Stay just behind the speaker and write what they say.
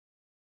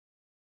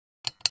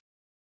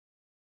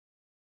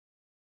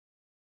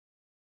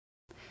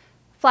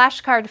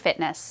Flashcard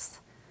Fitness.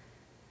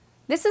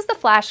 This is the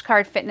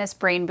Flashcard Fitness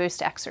Brain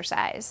Boost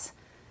exercise.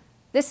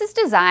 This is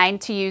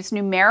designed to use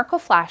numerical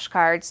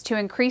flashcards to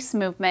increase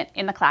movement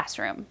in the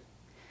classroom.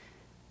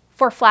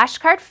 For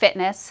Flashcard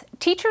Fitness,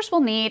 teachers will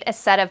need a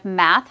set of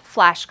math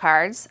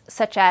flashcards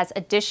such as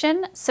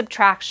addition,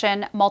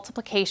 subtraction,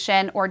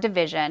 multiplication, or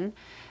division,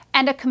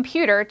 and a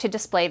computer to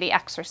display the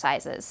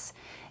exercises.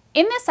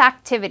 In this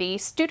activity,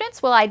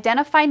 students will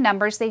identify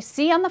numbers they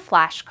see on the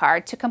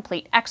flashcard to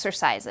complete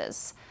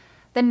exercises.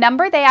 The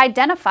number they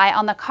identify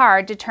on the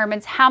card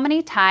determines how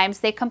many times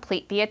they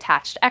complete the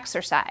attached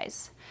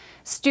exercise.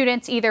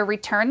 Students either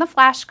return the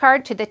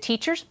flashcard to the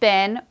teacher's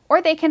bin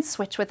or they can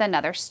switch with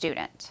another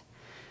student.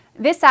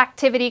 This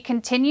activity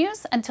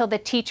continues until the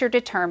teacher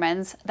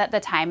determines that the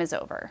time is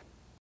over.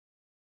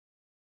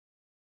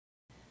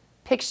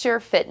 Picture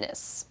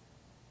Fitness.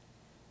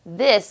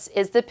 This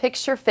is the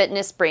Picture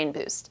Fitness Brain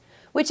Boost,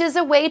 which is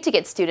a way to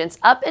get students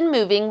up and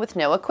moving with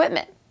no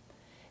equipment.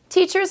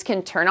 Teachers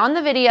can turn on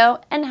the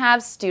video and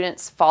have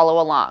students follow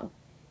along.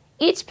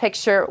 Each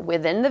picture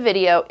within the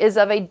video is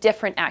of a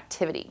different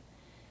activity.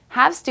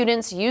 Have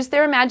students use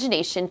their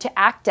imagination to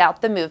act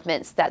out the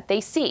movements that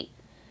they see.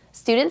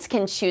 Students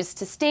can choose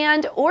to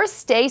stand or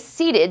stay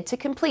seated to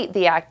complete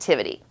the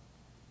activity.